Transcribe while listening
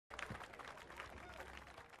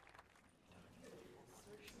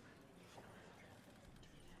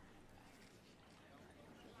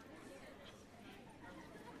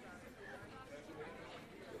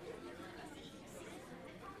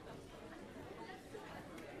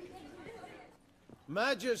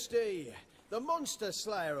Majesty, the monster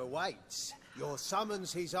slayer awaits. Your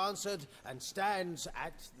summons he's answered and stands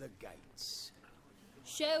at the gates.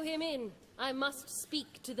 Show him in. I must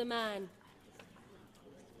speak to the man.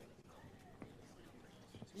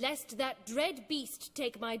 Lest that dread beast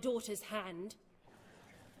take my daughter's hand.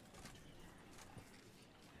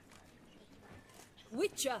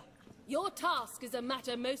 Witcher, your task is a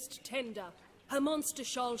matter most tender. A monster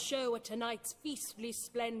shall show at tonight's feastly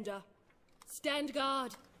splendor. Stand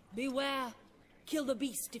guard, beware, kill the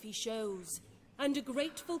beast if he shows, and a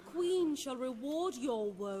grateful queen shall reward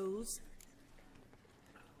your woes.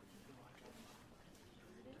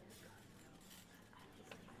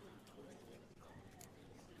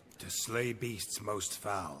 To slay beasts most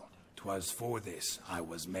foul, 'twas for this I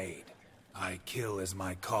was made. I kill as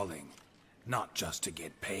my calling, not just to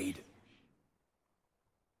get paid.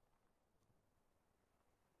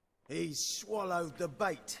 He's swallowed the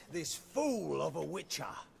bait, this fool of a witcher.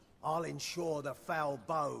 I'll ensure the foul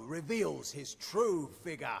bow reveals his true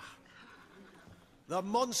figure. The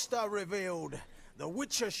monster revealed, the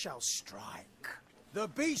witcher shall strike. The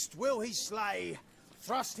beast will he slay,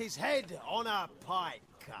 thrust his head on a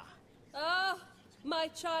pike. Ah, my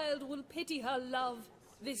child will pity her love,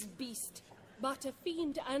 this beast, but a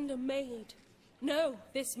fiend and a maid. No,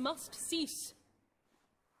 this must cease.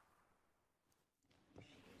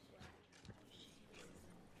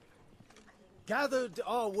 Gathered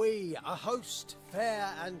are we, a host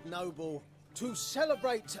fair and noble, to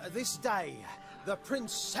celebrate this day, the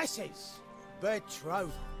princess's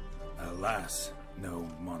betrothal. Alas, no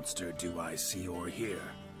monster do I see or hear.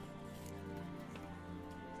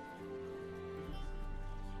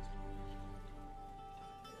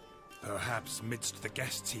 Perhaps midst the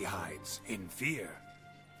guests he hides, in fear.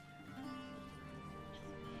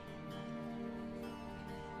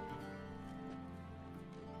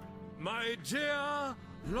 My dear,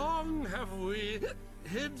 long have we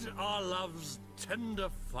hid our love's tender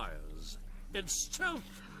fires. In stealth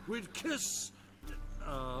we'd kiss,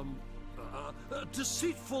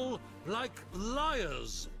 deceitful like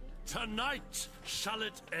liars. Tonight shall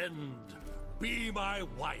it end. Be my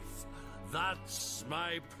wife. That's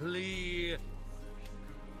my plea.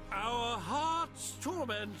 Our hearts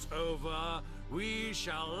torment over, we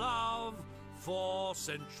shall love for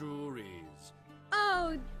centuries.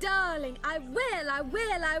 Oh, darling, I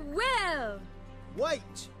will!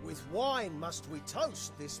 Wait, with wine must we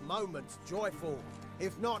toast this moment joyful.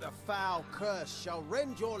 If not, a foul curse shall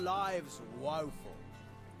rend your lives woeful.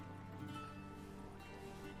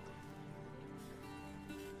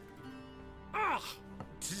 Ah!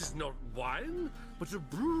 'Tis not wine, but a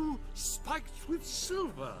brew spiked with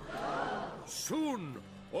silver. Soon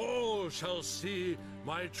all shall see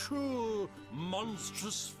my true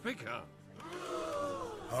monstrous figure.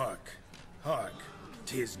 Hark, hark,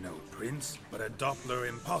 'tis no prince, but a Doppler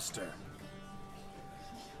impostor.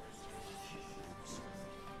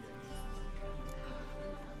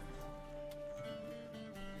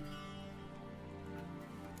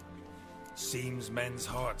 Seems men's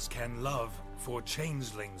hearts can love, for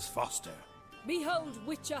changelings foster. Behold,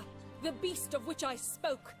 Witcher, the beast of which I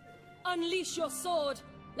spoke. Unleash your sword.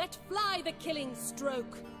 Let fly the killing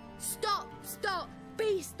stroke. Stop, stop,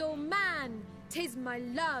 beast or man! 'Tis my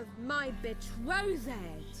love, my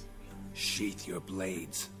betrothed. Sheath your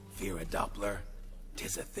blades, fear a Doppler.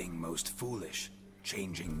 'Tis a thing most foolish.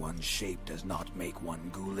 Changing one's shape does not make one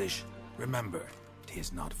ghoulish. Remember,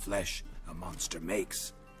 'tis not flesh a monster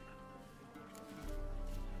makes.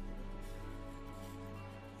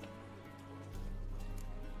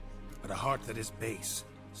 But a heart that is base,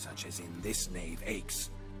 such as in this knave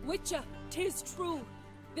aches. Witcher, 'tis true.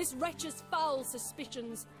 This wretch's foul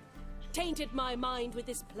suspicions tainted my mind with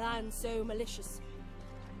this plan so malicious.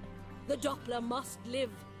 The Doppler must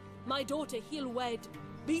live. My daughter he'll wed.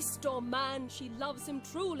 Beast or man, she loves him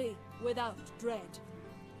truly, without dread.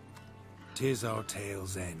 'Tis our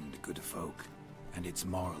tale's end, good folk, and its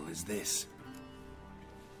moral is this.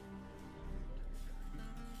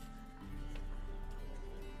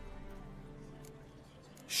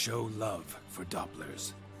 Show love for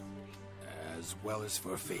Dopplers, as well as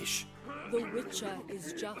for fish. The Witcher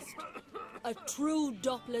is just a true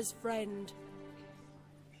Doppler's friend.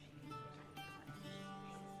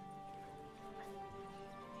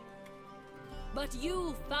 But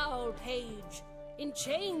you, foul page, in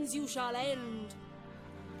chains you shall end.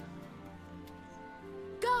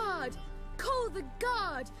 Guard! Call the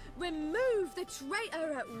guard! Remove the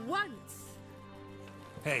traitor at once!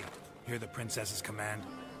 Hey, hear the princess's command?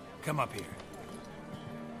 Come up here.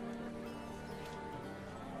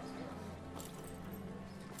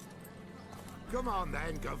 Come on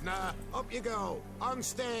then, Governor. Up you go. On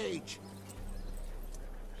stage.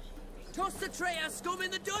 Toss the traitor scum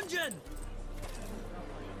in the dungeon!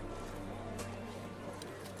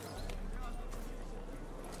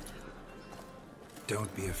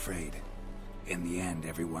 Don't be afraid. In the end,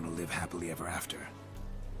 everyone will live happily ever after.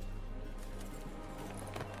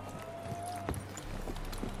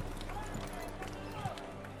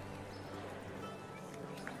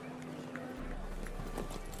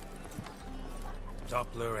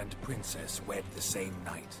 Doppler and Princess wed the same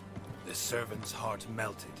night. The servant's heart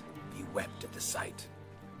melted. He wept at the sight.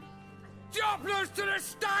 Dopplers to the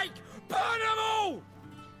stake! Burn them all!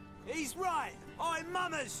 He's right. I'm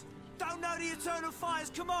mummers. Don't know the Eternal Fire's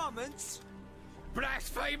commandments?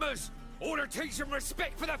 Blasphemers! Order teach them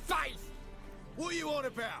respect for the faith! What are you on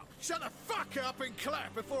about? Shut the fuck up and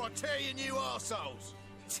clap before I tear you new arseholes!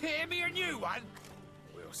 Tear me a new one?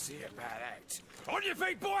 We'll see about that. On your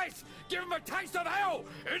feet, boys! Give them a taste of hell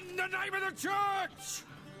in the name of the church!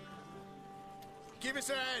 Give us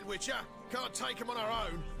a hand, Witcher. Can't take them on our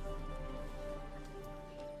own.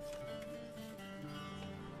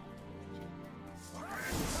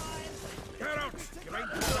 Get out! You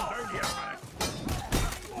ain't pulling down yet, man.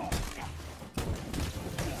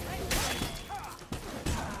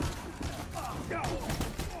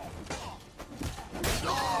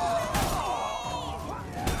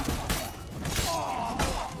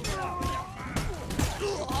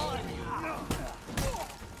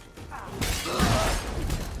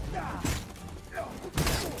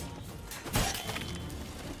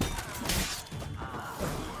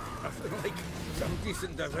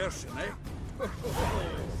 Decent diversion, eh?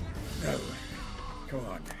 No. Come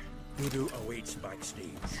on. Voodoo awaits backstage.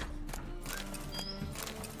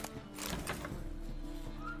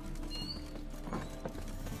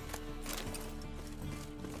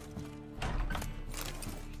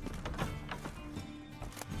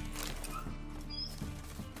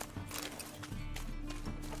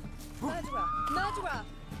 Murderer! Murderer!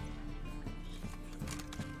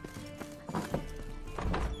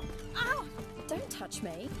 Ow! Don't touch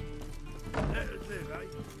me.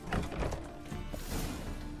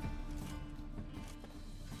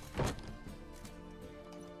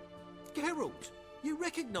 Geralt, you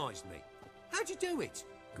recognized me. How'd you do it?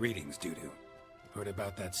 Greetings, Dudu. Heard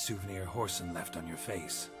about that souvenir Horson left on your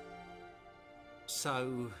face.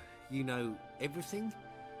 So, you know everything?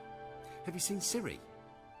 Have you seen Ciri?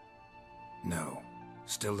 No.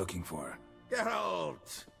 Still looking for her.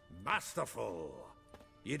 Geralt! Masterful!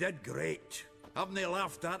 You did great. Haven't they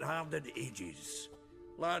laughed that hard in ages?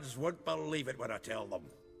 Lads won't believe it when I tell them.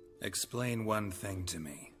 Explain one thing to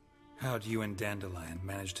me. How'd you and Dandelion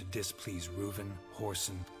manage to displease Reuven,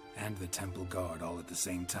 Horson, and the Temple Guard all at the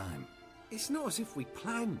same time? It's not as if we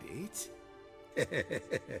planned it.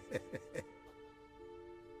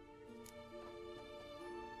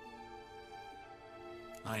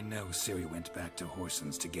 I know Ciri went back to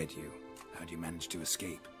Horson's to get you. How'd you manage to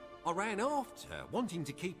escape? I ran after her, wanting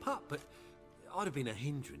to keep up, but I'd have been a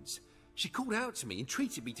hindrance. She called out to me and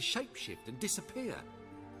treated me to shapeshift and disappear.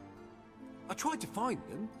 I tried to find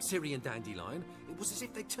them, Ciri and Dandelion. It was as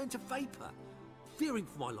if they turned to vapor. Fearing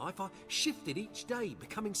for my life, I shifted each day,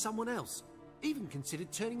 becoming someone else. Even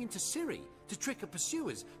considered turning into Ciri to trick her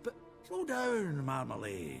pursuers, but... Slow down,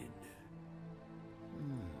 Marmalade.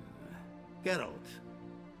 Geralt,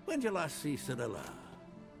 when did you last see Cyrilla?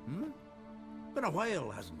 Been a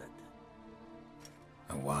while, hasn't it?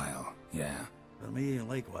 A while, yeah. For me,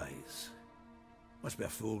 likewise. Must be a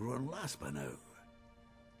full-grown lass by now.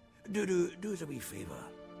 Do us a wee favour.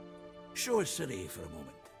 Show us Ciri for a moment.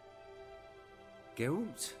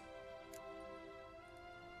 Geralt?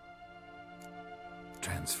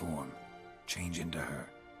 Transform. Change into her.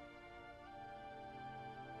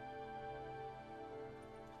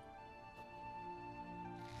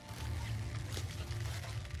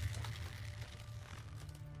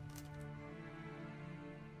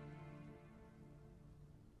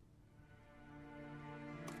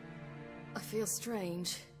 I feel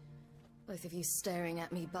strange. Both of you staring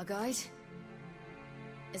at me bug-eyed.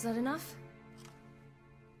 Is that enough?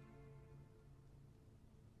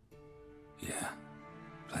 Yeah.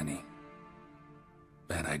 Plenty.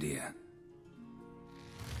 Bad idea.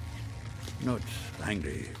 Not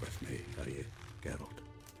angry with me, are you, Geralt?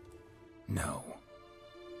 No.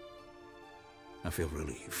 I feel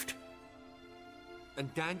relieved.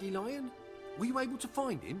 And Dandelion? Were you able to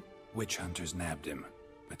find him? Witch hunters nabbed him,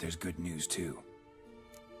 but there's good news too.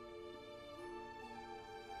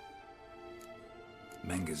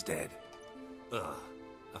 Menga's dead. Ugh,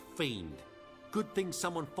 a fiend. Good thing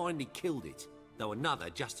someone finally killed it, though another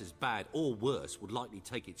just as bad or worse would likely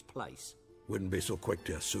take its place. Wouldn't be so quick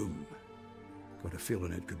to assume. Got a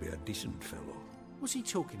feeling it could be a decent fellow. What's he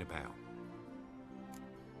talking about?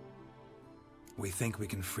 We think we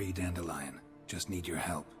can free Dandelion. Just need your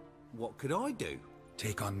help. What could I do?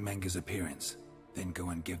 Take on Menga's appearance, then go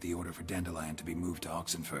and give the order for Dandelion to be moved to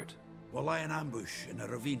Oxenford. We'll lie in ambush in a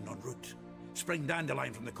ravine en route. Spring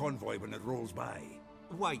Dandelion from the convoy when it rolls by.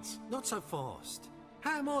 Wait, not so fast.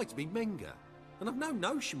 How am I to be Menga? And I've no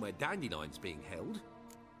notion where Dandelion's being held.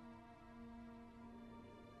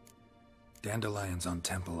 Dandelion's on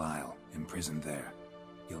Temple Isle, imprisoned there.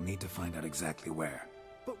 You'll need to find out exactly where.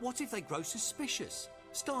 But what if they grow suspicious?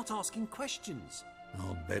 Start asking questions?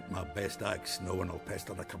 I'll bet my best axe no one will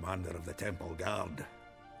pester the commander of the Temple Guard.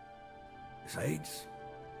 Besides,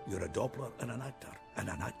 you're a Doppler and an actor and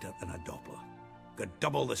a Doppler. Got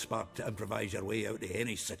double the spark to improvise your way out of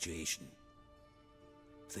any situation.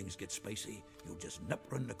 If things get spicy, you'll just nip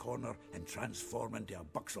round the corner and transform into a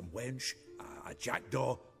buxom wench, a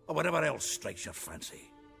jackdaw, or whatever else strikes your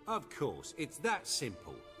fancy. Of course, it's that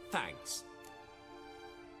simple. Thanks.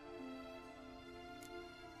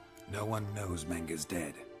 No one knows Menga's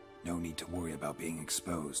dead. No need to worry about being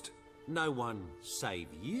exposed. No one save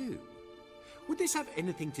you. Would this have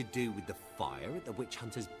anything to do with the fire at the witch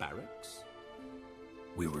hunter's barracks?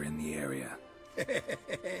 We were in the area.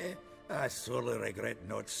 I sorely regret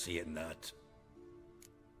not seeing that.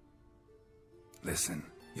 Listen,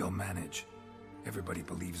 you'll manage. Everybody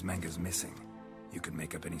believes Menga's missing. You can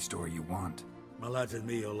make up any story you want. My lads and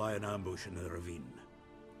me will lie in ambush in the ravine.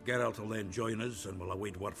 Geralt will then join us and we'll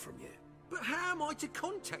await word from you. But how am I to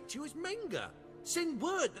contact you as Menga? Send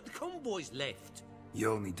word that the convoy's left.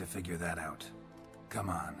 You'll need to figure that out. Come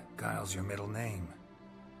on, Guile's your middle name.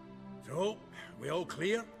 So, we all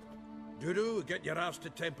clear? Dudu, get your ass to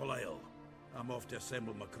Temple Isle. I'm off to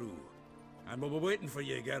assemble my crew. And we'll be waiting for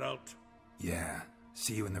you, Geralt. Yeah,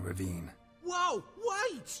 see you in the ravine. Whoa,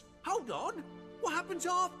 wait! Hold on! What happens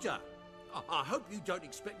after? I hope you don't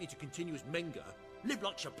expect me to continue as Menga, live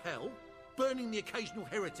like Chappelle, burning the occasional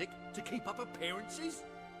heretic to keep up appearances?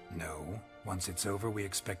 No. Once it's over, we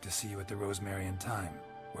expect to see you at the Rosemary in Time,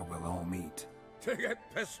 where we'll all meet. To get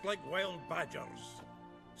pissed like wild badgers.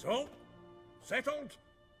 So, settled?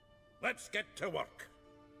 Let's get to work.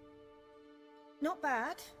 Not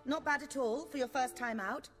bad. Not bad at all for your first time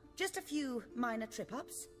out. Just a few minor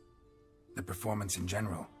trip-ups. The performance in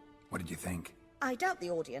general, what did you think? I doubt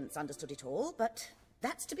the audience understood it all, but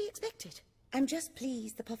that's to be expected. I'm just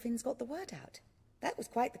pleased the Puffins got the word out. That was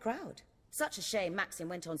quite the crowd. Such a shame Maxim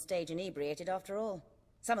went on stage inebriated after all.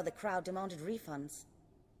 Some of the crowd demanded refunds.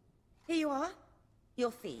 Here you are.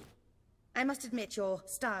 Your fee. I must admit your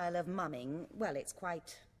style of mumming, well, it's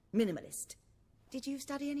quite minimalist. Did you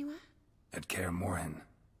study anywhere? At Kaer Morhen.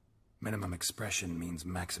 Minimum expression means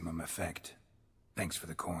maximum effect. Thanks for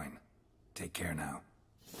the coin. Take care now.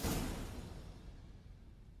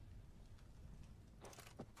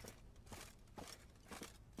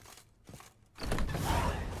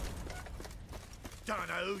 Don't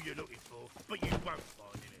know who you're looking for, but you won't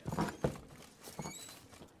find him out.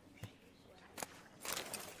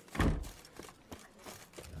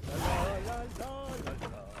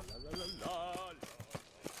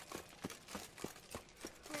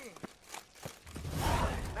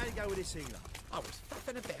 How'd you go with this healer? I was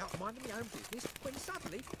faffing about, minding my own business, when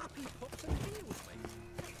suddenly up he pops and heals me.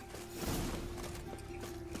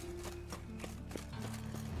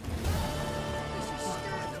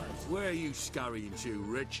 Where are you scurrying to,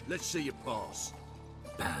 Rich? Let's see your pass.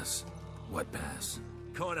 Pass? What pass?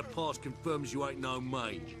 Kind of pass confirms you ain't no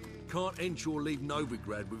mage. Can't enter or leave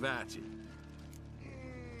Novigrad without it.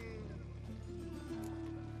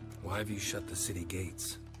 Why have you shut the city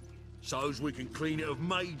gates? So's we can clean it of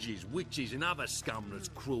mages, witches and other scum that's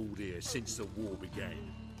crawled here since the war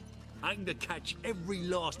began. Aim to catch every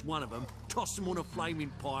last one of them, toss them on a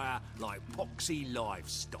flaming pyre like poxy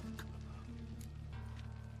livestock.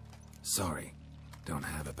 Sorry, don't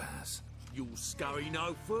have a pass. You'll scurry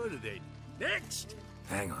no further then. Next!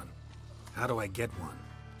 Hang on. How do I get one?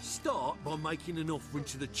 Start by making an offering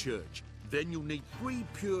to the church. Then you'll need 3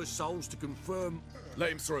 pure souls to confirm...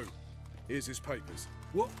 Let him through. Here's his papers.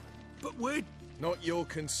 What? But we're... Not your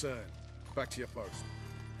concern. Back to your post.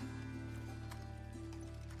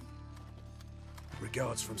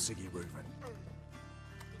 Regards from Siggy Reuven.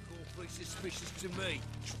 Awfully suspicious to me,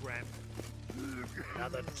 tramp.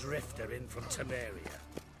 Another drifter in from Temeria.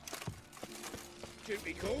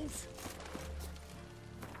 Duty calls.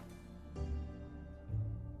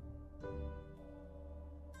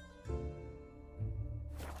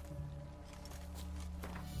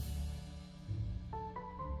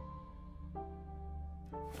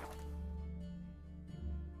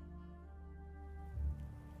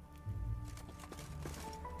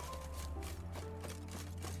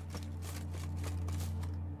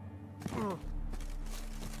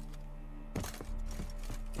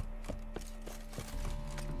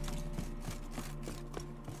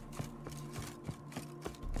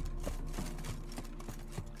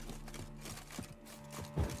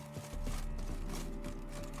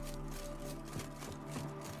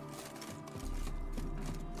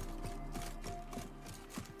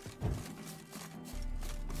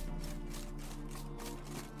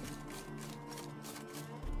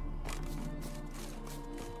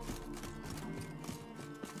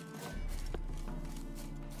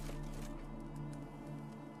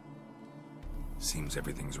 Seems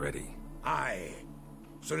everything's ready. Aye.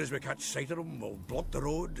 Soon as we catch sight of them, we'll block the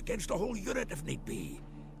road against the whole unit if need be.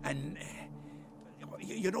 And,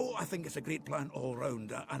 you know, I think it's a great plan all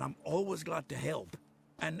round, and I'm always glad to help.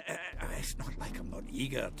 And it's not like I'm not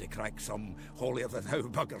eager to crack some holier-than-thou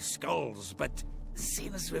bugger's skulls, but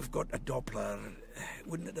seeing as we've got a Doppler,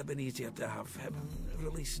 wouldn't it have been easier to have him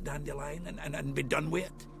release Dandelion and be done with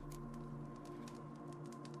it?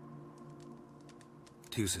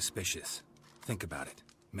 Too suspicious. Think about it.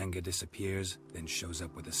 Menga disappears, then shows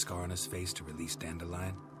up with a scar on his face to release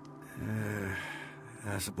Dandelion.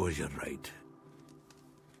 I suppose you're right.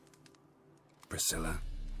 Priscilla,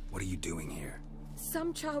 what are you doing here?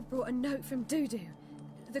 Some child brought a note from Dudu.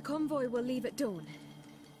 The convoy will leave at dawn.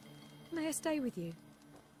 May I stay with you?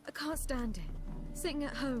 I can't stand it. Sitting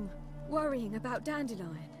at home, worrying about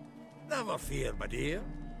Dandelion. Never fear, my dear.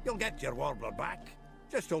 You'll get your warbler back.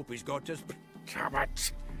 Just hope he's got his... Damn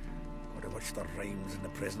it! What a witch that rhymes in the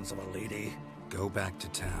presence of a lady. Go back to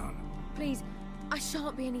town. Please, I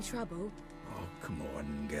shan't be any trouble. Oh, come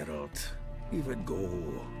on, Geralt. Even go.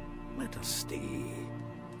 Let her stay.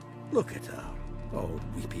 Look at her, all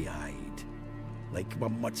weepy-eyed. Like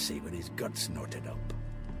Mamutsi with his guts knotted up.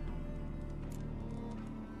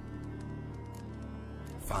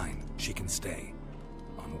 Fine, she can stay.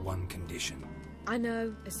 On one condition. I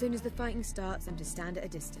know, as soon as the fighting starts, I'm to stand at a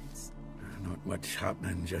distance. Not much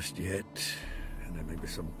happening just yet, and there may be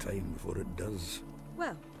some time before it does.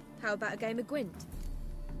 Well, how about a game of Gwent?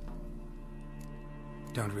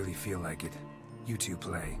 Don't really feel like it. You two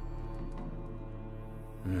play.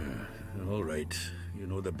 All right. You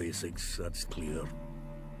know the basics, that's clear.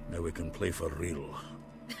 Now we can play for real.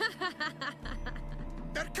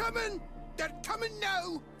 They're coming! They're coming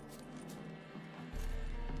now!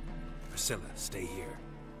 Priscilla, stay here.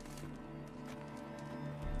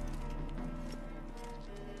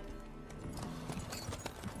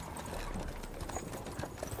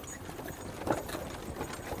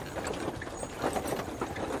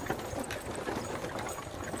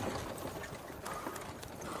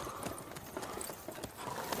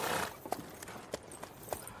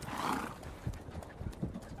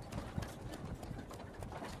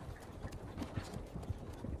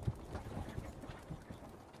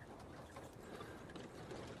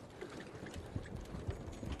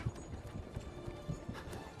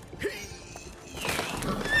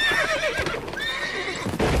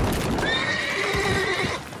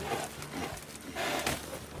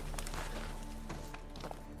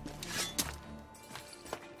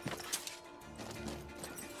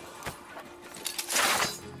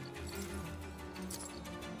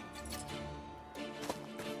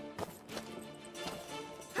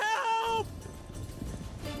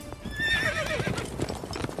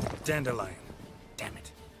 Dandelion. Damn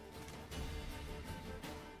it.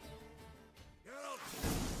 Geralt,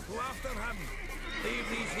 go after him. Leave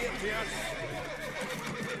these here to us.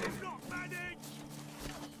 Not managed.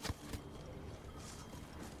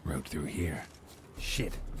 Road through here.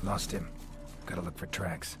 Shit, lost him. Gotta look for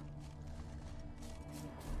tracks.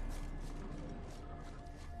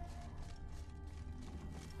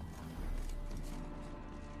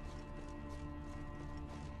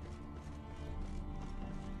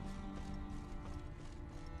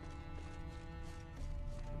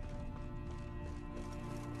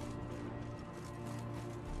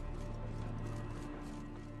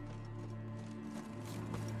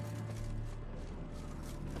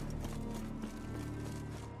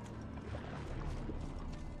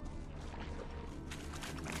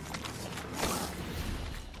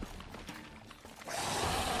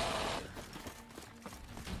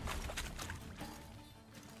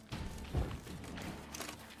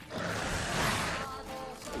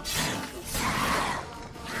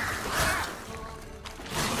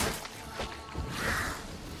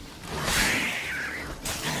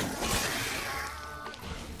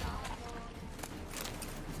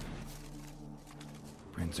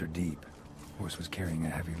 Are deep. Horse was carrying a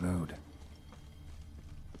heavy load.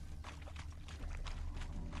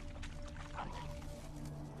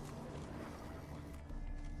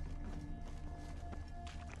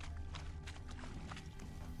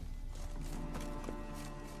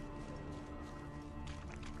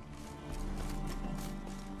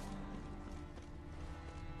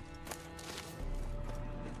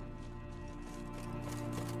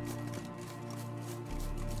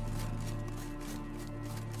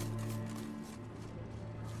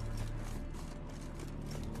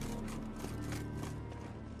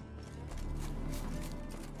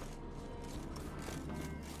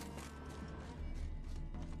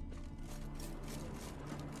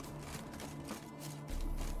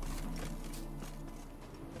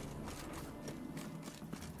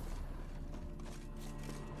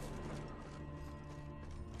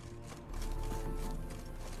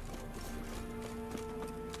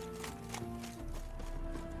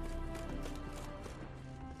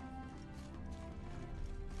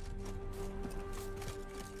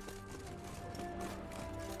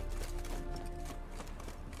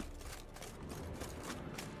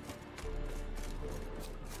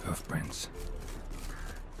 hoofprints.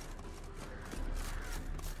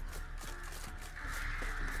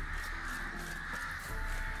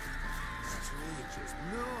 Strangers,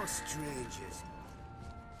 no strangers.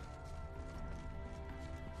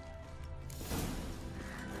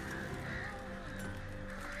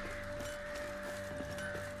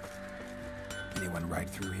 Anyone ride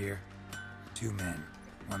through here? 2 men,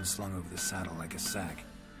 one slung over the saddle like a sack.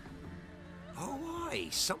 Oh, aye,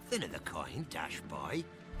 something of the kind dashed by.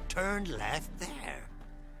 Turned left there.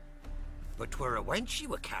 But 'twere a wench you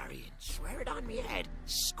were carrying, swear it on me head,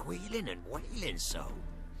 squealing and wailing so.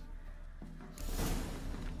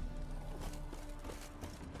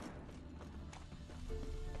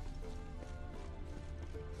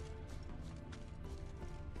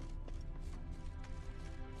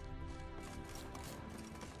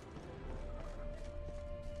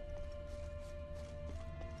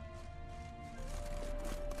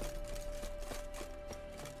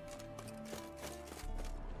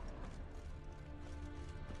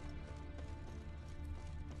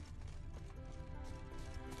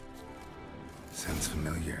 Sounds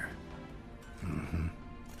familiar.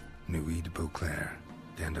 Nuit de Beauclair.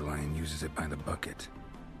 Dandelion uses it by the bucket.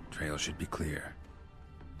 Trail should be clear.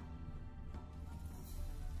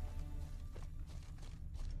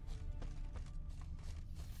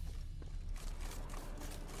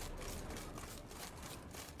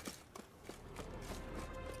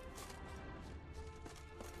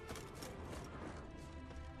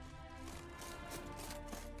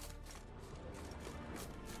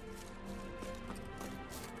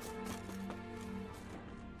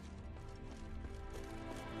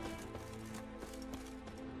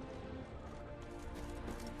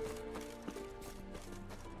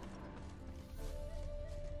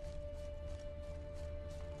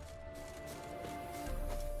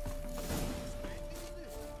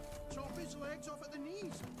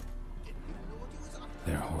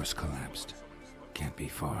 Their horse collapsed. Can't be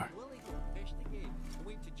far.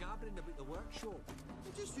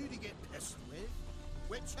 Just who to get pissed with?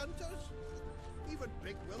 Witch hunters? Even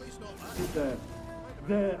Big Willie's not that. Sit there.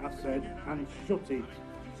 There, I said, and shut it.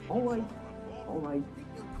 All right.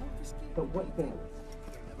 But wait there.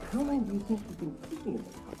 How long do you think you've been thinking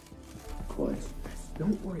about it? Quiet.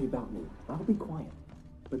 Don't worry about me. I'll be quiet.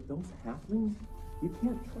 But those halflings, you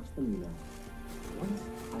can't trust them, you know. Once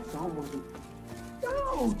I saw one of them.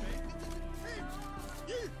 No! Hey,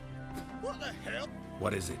 you! What the hell?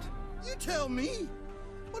 What is it? You tell me!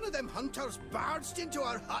 One of them hunters barged into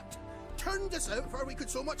our hut, turned us out before we could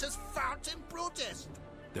so much as fart in protest.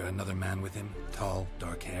 There another man with him? Tall,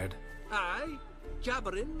 dark-haired? Aye,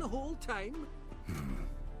 jabbering the whole time.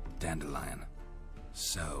 Dandelion.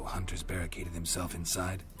 So, Hunter's barricaded himself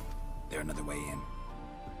inside? There another way in?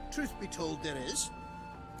 Truth be told, there is.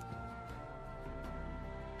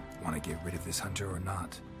 Want to get rid of this hunter or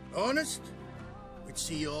not? Honest? We'd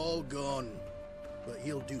see you all gone. But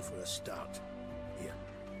he'll do for a start. Here,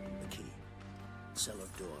 the key. Cellar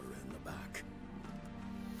door around the back.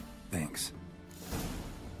 Thanks.